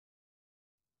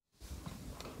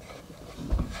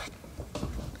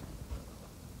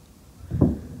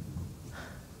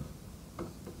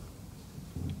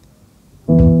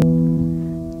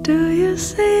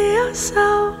see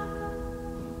yourself?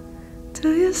 Do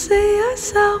you see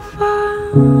yourself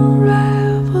unravelling?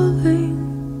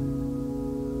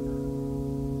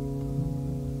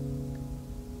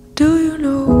 Do you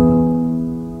know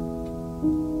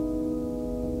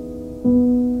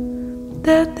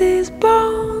that these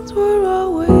bones were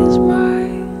always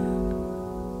mine?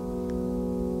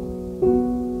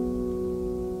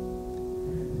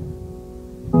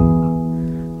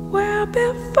 Where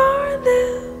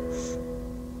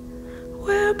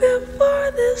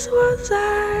before this was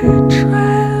I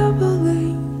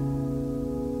traveling?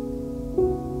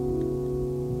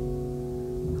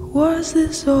 Was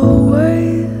this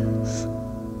always?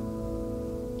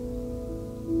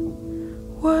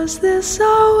 Was this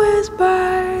always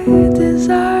by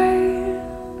design?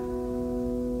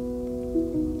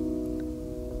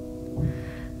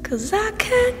 'Cause I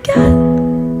can't get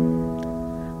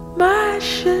my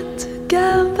shit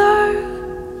together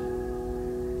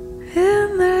in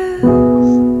this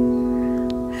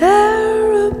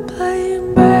aeroplane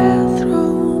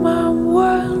bathroom. I'm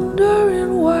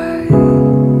wondering why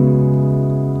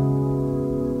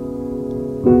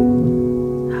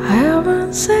I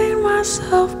haven't seen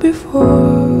myself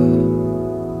before.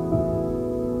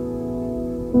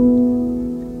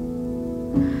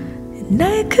 In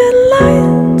naked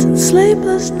lights and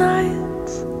sleepless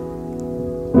nights,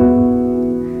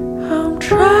 I'm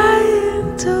trying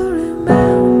to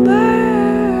remember,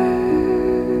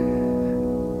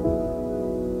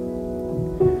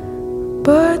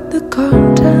 but the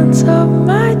contents of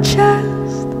my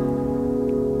chest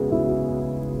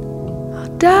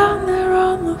are down there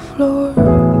on the floor.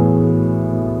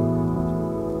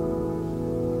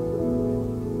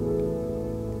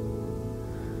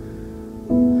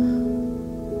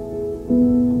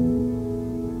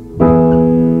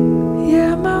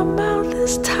 Yeah, my mouth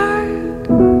is tired.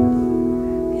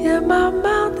 Yeah, my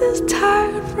mouth is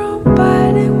tired from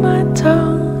biting my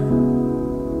tongue.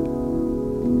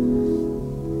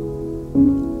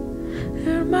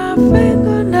 And my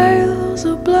fingernails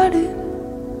are bloodied.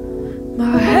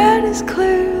 My head is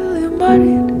clearly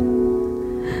muddied.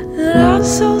 And I'm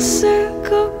so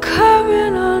sick of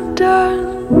coming undone.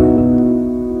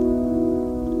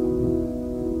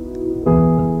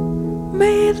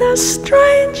 Me the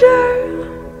stranger,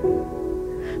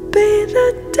 be the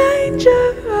danger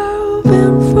of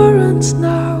inference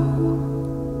now.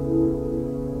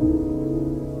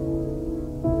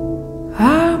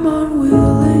 I'm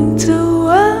unwilling to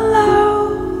allow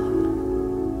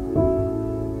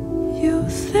you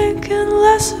thinking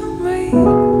less of me.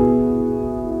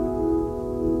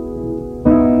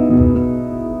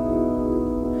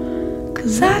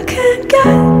 'Cause I can't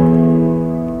get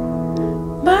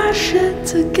my shit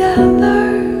together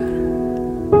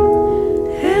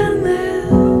in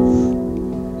this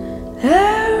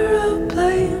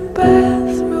aeroplane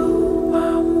bathroom.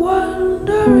 I'm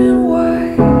wondering why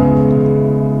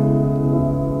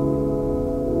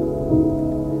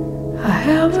I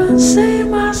haven't seen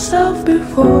myself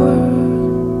before.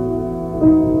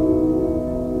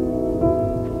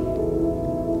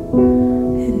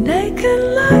 In naked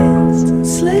lights and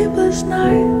sleepless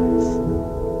nights,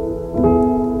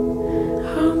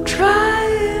 I'm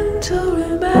trying to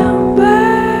remember,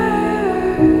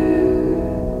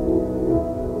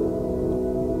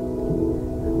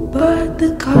 but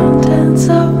the contents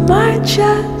of my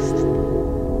chest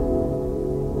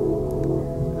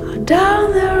are down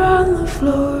there on the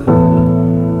floor.